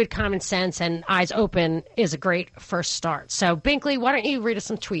like good common sense and eyes open is a great first start. So, Binkley, why don't you read us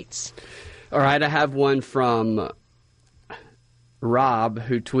some tweets? All right. I have one from Rob,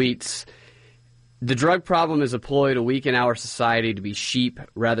 who tweets, the drug problem is a ploy to weaken our society to be sheep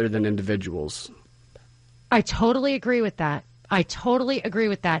rather than individuals. I totally agree with that. I think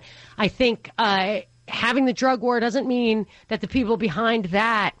having the drug war doesn't mean that the people behind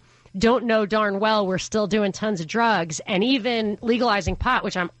that don't know darn well we're still doing tons of drugs. And even legalizing pot,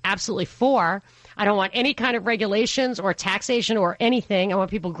 which I'm absolutely for. I don't want any kind of regulations or taxation or anything. I want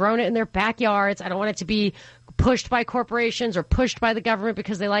people growing it in their backyards. I don't want it to be pushed by corporations or pushed by the government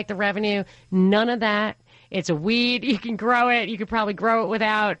because they like the revenue. None of that. It's a weed. You can grow it. You could probably grow it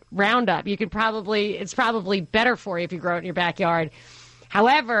without Roundup. It's probably better for you if you grow it in your backyard.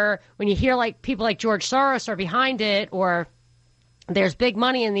 However, when you hear people like George Soros are behind it, or there's big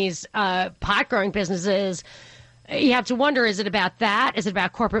money in these pot growing businesses, you have to wonder, is it about that? Is it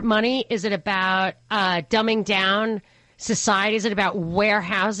about corporate money? Is it about dumbing down society? Is it about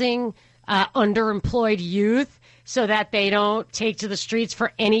warehousing underemployed youth so that they don't take to the streets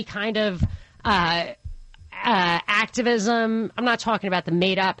for any kind of activism? I'm not talking about the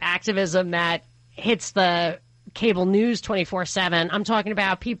made-up activism that hits the cable news 24/7. I'm talking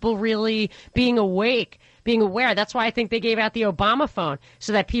about people really being awake, being aware. That's why I think they gave out the Obama phone,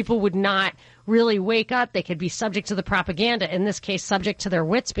 so that people would not really wake up. They could be subject to the propaganda, in this case, subject to their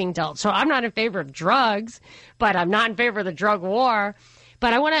wits being dealt. So I'm not in favor of drugs, but I'm not in favor of the drug war.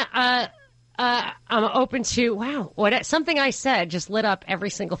 But I want to, I'm open to, wow, something I said just lit up every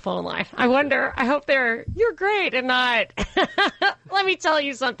single phone line. I hope you're great and not, let me tell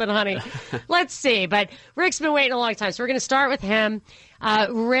you something, honey. Let's see. But Rick's been waiting a long time, so we're going to start with him.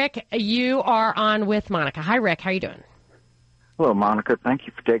 Rick, you are on with Monica. Hi, Rick. How are you doing? Hello, Monica. Thank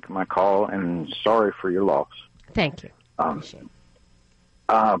you for taking my call, and sorry for your loss. Thank you.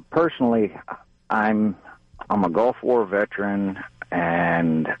 Personally, I'm a Gulf War veteran,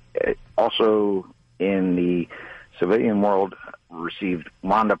 and also in the civilian world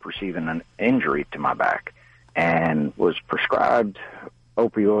wound up receiving an injury to my back, and was prescribed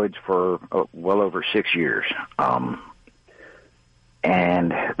opioids for well over 6 years.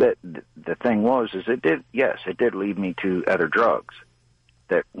 And the thing is it did lead me to other drugs.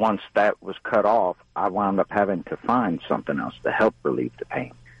 That once that was cut off, I wound up having to find something else to help relieve the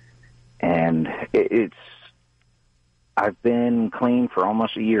pain. And I've been clean for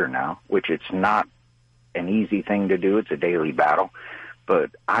almost a year now, which it's not an easy thing to do. It's a daily battle. But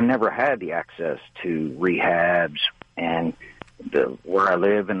I never had the access to rehabs, and where I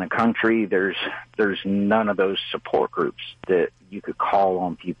live in the country, there's none of those support groups that you could call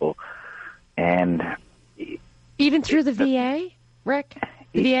on people. And even through the VA, Rick?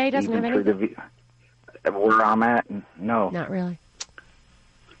 The VA doesn't have anything? Where I'm at, no. Not really.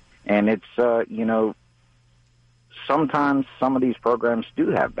 And it's, sometimes some of these programs do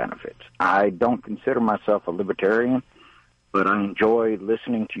have benefits. I don't consider myself a libertarian, but I enjoy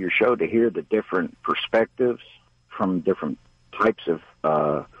listening to your show to hear the different perspectives from different types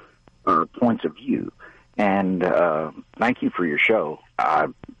of points of view. And thank you for your show.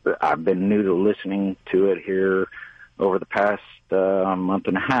 I've been new to listening to it here over the past month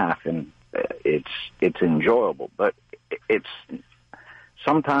and a half, and it's enjoyable. But it's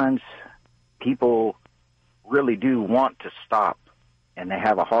sometimes people really do want to stop, and they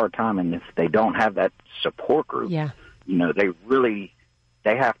have a hard time. And if they don't have that support group,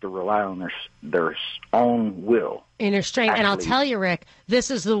 they have to rely on their own will. Inner strength. And I'll tell you, Rick,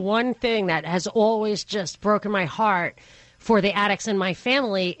 this is the one thing that has always just broken my heart for the addicts in my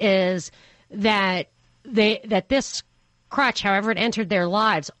family is that this crutch, however it entered their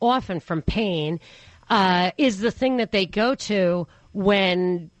lives, often from pain, is the thing that they go to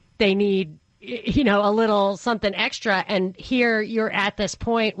when they need, a little something extra. And here you're at this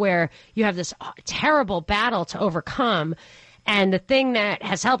point where you have this terrible battle to overcome. And the thing that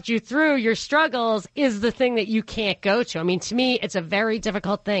has helped you through your struggles is the thing that you can't go to. I mean, to me, it's a very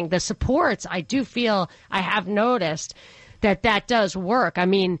difficult thing. The supports, I do feel, I have noticed that does work. I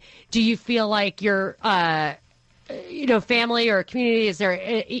mean, do you feel like your, family or community, is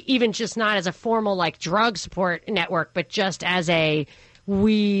there even just not as a formal like drug support network, but just as a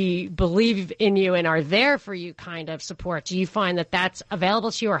we believe in you and are there for you kind of support? Do you find that that's available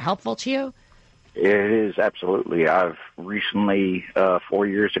to you or helpful to you? It is, absolutely. I've recently, 4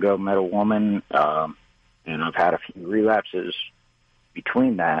 years ago, met a woman, and I've had a few relapses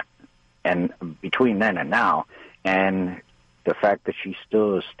between then and now. And the fact that she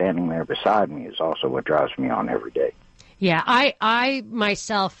still is standing there beside me is also what drives me on every day. Yeah, I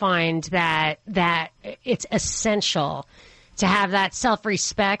myself find that it's essential to have that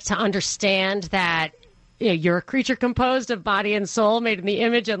self-respect, to understand that you're a creature composed of body and soul, made in the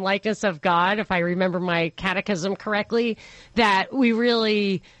image and likeness of God, if I remember my catechism correctly, that we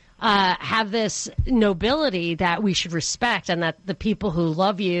really have this nobility that we should respect, and that the people who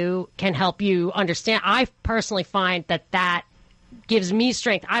love you can help you understand. I personally find that gives me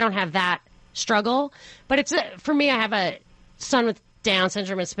strength. I don't have that struggle, but it's for me, I have a son with Down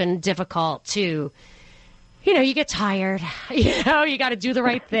syndrome. It's been difficult to... you get tired, you got to do the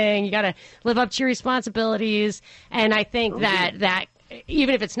right thing. You got to live up to your responsibilities. And I think that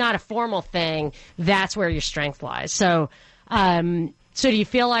even if it's not a formal thing, that's where your strength lies. So, so do you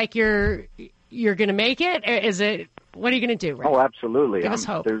feel like you're going to make it? Or what are you going to do? Rick? Oh, absolutely. Give us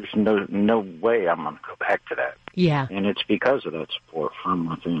hope. There's no way I'm going to go back to that. Yeah. And it's because of that support from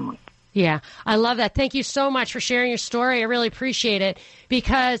my family. Yeah, I love that. Thank you so much for sharing your story. I really appreciate it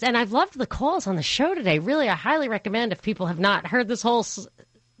and I've loved the calls on the show today. Really, I highly recommend, if people have not heard the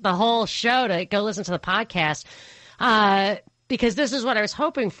whole show, to go listen to the podcast, because this is what I was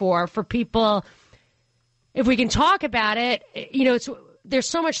hoping for people. If we can talk about it, there's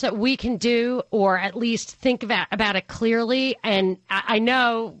so much that we can do, or at least think about it clearly. And I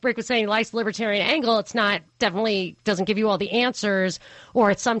know Rick was saying he likes the libertarian angle. It's not, definitely doesn't give you all the answers,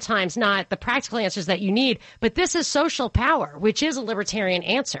 or it's sometimes not the practical answers that you need. But this is social power, which is a libertarian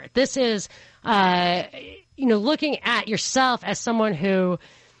answer. This is, looking at yourself as someone who,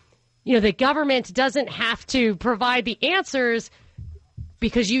 the government doesn't have to provide the answers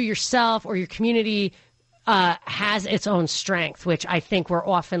because you yourself or your community has its own strength, which I think we're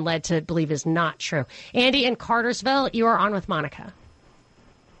often led to believe is not true. Andy in Cartersville, you are on with Monica.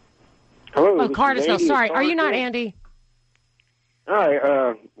 Hello. Oh, Cartersville. Sorry. Are you not Andy?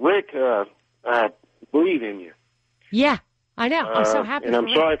 Hi, Rick. I believe in you. Yeah, I know. I'm so happy. And I'm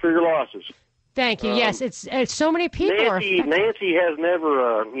sorry for your losses. Thank you. Yes, it's so many people. Nancy has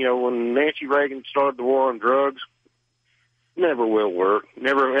never, when Nancy Reagan started the war on drugs, never will work.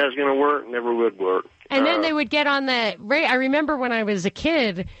 Never is going to work. Never would work. And then they would get on the radio. I remember when I was a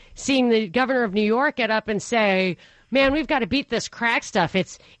kid seeing the governor of New York get up and say, "Man, we've got to beat this crack stuff.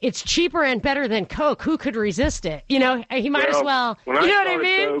 It's cheaper and better than Coke. Who could resist it?" He might as well. You know what I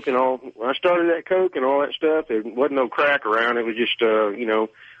mean? Coke and when I started that Coke and all that stuff, there wasn't no crack around. It was just,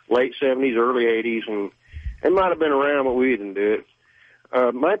 late 70s, early 80s, and it might have been around, but we didn't do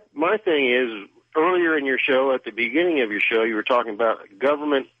it. My thing is, earlier in your show, at the beginning of your show, you were talking about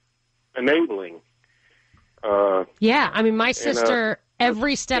government enabling. My sister,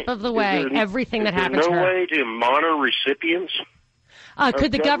 every step of the way, everything that happens to her. Is there no way to monitor recipients?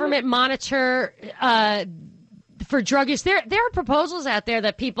 Could the government monitor for drug use? There are proposals out there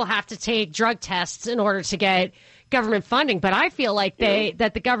that people have to take drug tests in order to get government funding, but I feel like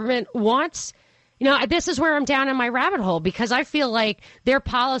that the government wants. This is where I'm down in my rabbit hole, because I feel like their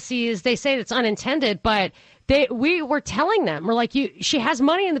policies, they say it's unintended, but we were telling them, we're like, she has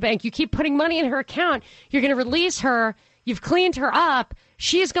money in the bank. You keep putting money in her account. You're going to release her. You've cleaned her up.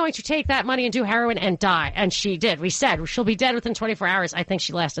 She's going to take that money and do heroin and die. And she did. We said she'll be dead within 24 hours. I think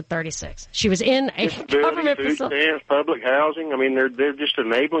she lasted 36. She was in a government food facility. Stamps, public housing. I mean, they're just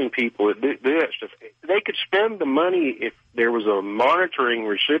enabling people to do that stuff. They could spend the money if there was a monitoring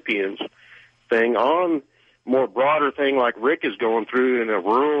recipients thing on more broader thing like Rick is going through in a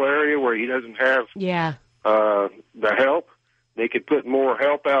rural area where he doesn't have the help. They could put more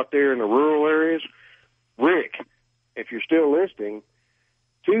help out there in the rural areas. Rick, if you're still listening,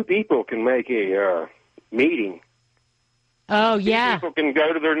 2 people can make a meeting. Oh, 2 people can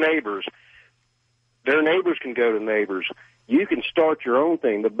go to their neighbors. Their neighbors can go to neighbors. You can start your own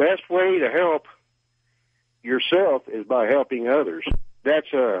thing. The best way to help yourself is by helping others. That's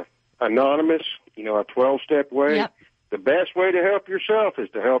anonymous, a 12-step way. Yep. The best way to help yourself is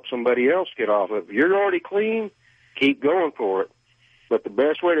to help somebody else get off of it. If you're already clean, keep going for it. But the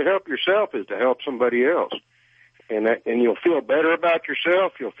best way to help yourself is to help somebody else. And you'll feel better about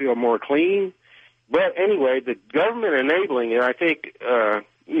yourself. You'll feel more clean. But anyway, the government enabling it, I think,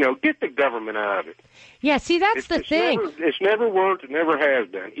 get the government out of it. Yeah, see, that's the thing. It's never worked. It never has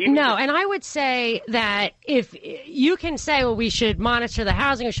done. And I would say that if you can say, well, we should monitor the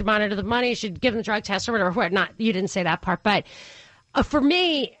housing, we should monitor the money, we should give them drug tests or whatever. Not, you didn't say that part. But for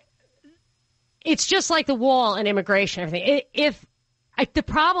me, it's just like the wall and immigration and everything. The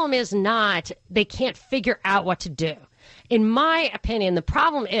problem is not they can't figure out what to do. In my opinion, the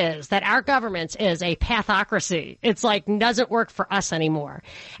problem is that our government is a pathocracy. It's like doesn't work for us anymore.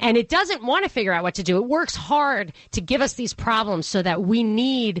 And it doesn't want to figure out what to do. It works hard to give us these problems so that we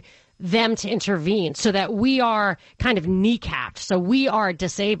need them to intervene, so that we are kind of kneecapped, so we are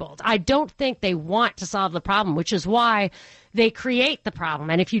disabled. I don't think they want to solve the problem, which is why they create the problem.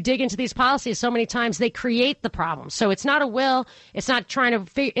 And if you dig into these policies so many times, they create the problem. So it's not a will. It's not trying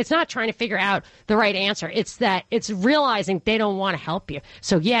to figure out the right answer. It's realizing they don't want to help you.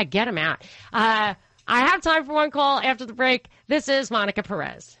 So yeah, get them out. I have time for one call after the break. This is Monica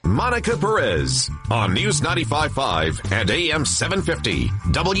Perez. Monica Perez on News 95.5 and AM 750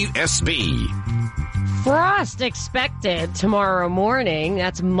 WSB. Frost expected tomorrow morning.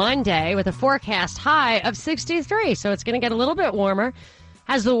 That's Monday with a forecast high of 63. So it's going to get a little bit warmer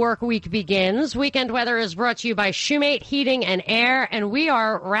as the work week begins. Weekend weather is brought to you by Shoemate Heating and Air. And we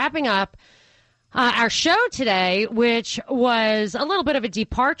are wrapping up our show today, which was a little bit of a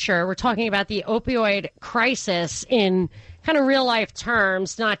departure. We're talking about the opioid crisis in kind of real life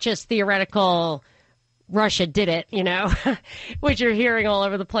terms, not just theoretical Russia did it, which you're hearing all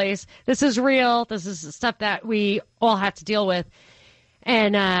over the place. This is real. This is stuff that we all have to deal with.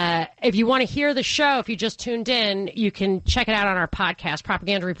 And if you want to hear the show, if you just tuned in, you can check it out on our podcast,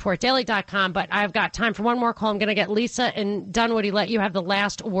 propagandareportdaily.com. But I've got time for one more call. I'm going to get Lisa in Dunwoody. Let you have the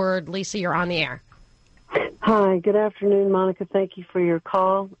last word. Lisa, you're on the air. Hi, Hi, good afternoon, Monica. Thank you for your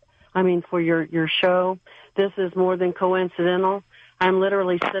call. For your show. This is more than coincidental. I'm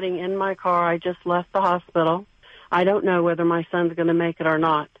literally sitting in my car. I just left the hospital. I don't know whether my son's going to make it or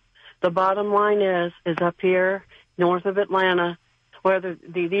not. The bottom line is up here north of Atlanta, whether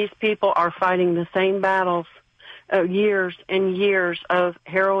these people are fighting the same battles, years and years of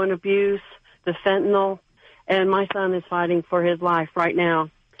heroin abuse, the fentanyl, and my son is fighting for his life right now.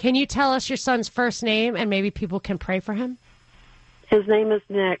 Can you tell us your son's first name and maybe people can pray for him? His name is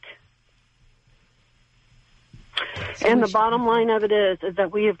Nick. And the bottom line of it is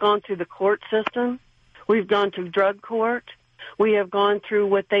that we have gone through the court system. We've gone to drug court. We have gone through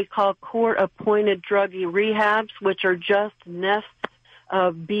what they call court-appointed druggie rehabs, which are just nests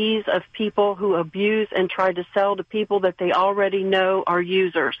of bees of people who abuse and try to sell to people that they already know are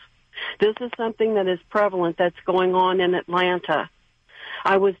users. This is something that is prevalent that's going on in Atlanta.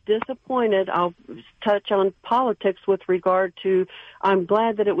 I was disappointed. I'll touch on politics with regard to, I'm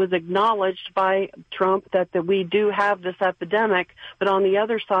glad that it was acknowledged by Trump that we do have this epidemic, but on the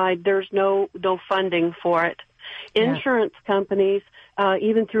other side, there's no funding for it. Yeah. Insurance companies,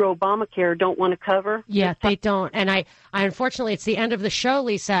 even through Obamacare, don't want to cover. Yeah, they don't. And I unfortunately, it's the end of the show,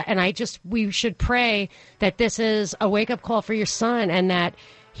 Lisa, and we should pray that this is a wake-up call for your son and that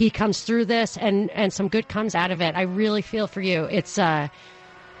he comes through this and some good comes out of it. I really feel for you. It's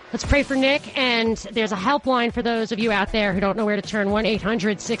let's pray for Nick, and there's a helpline for those of you out there who don't know where to turn,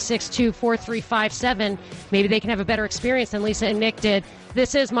 1-800-662-4357. Maybe they can have a better experience than Lisa and Nick did.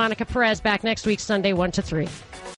 This is Monica Perez, back next week, Sunday, 1 to 3.